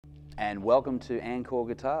And welcome to Encore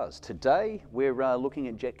Guitars. Today we're looking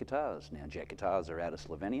at jet guitars. Now, jet guitars are out of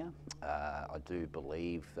Slovenia. I do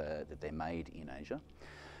believe that they're made in Asia.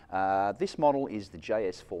 This model is the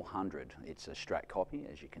JS400. It's a Strat copy,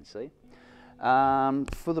 as you can see.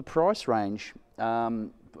 For the price range,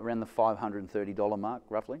 around the $530 mark,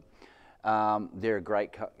 roughly. They're a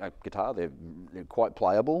great guitar. They're quite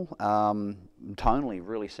playable, tonally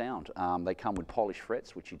really sound. They come with polished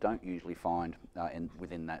frets, which you don't usually find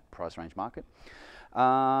within that price range market.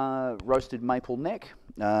 Roasted maple neck,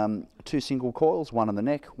 2 single coils, one in the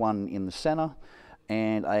neck, one in the center,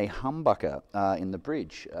 and a humbucker in the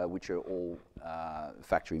bridge, which are all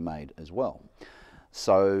factory made as well.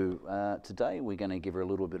 So today we're going to give her a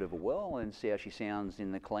little bit of a whirl and see how she sounds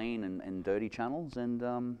in the clean and dirty channels,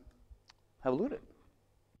 and have a look at it.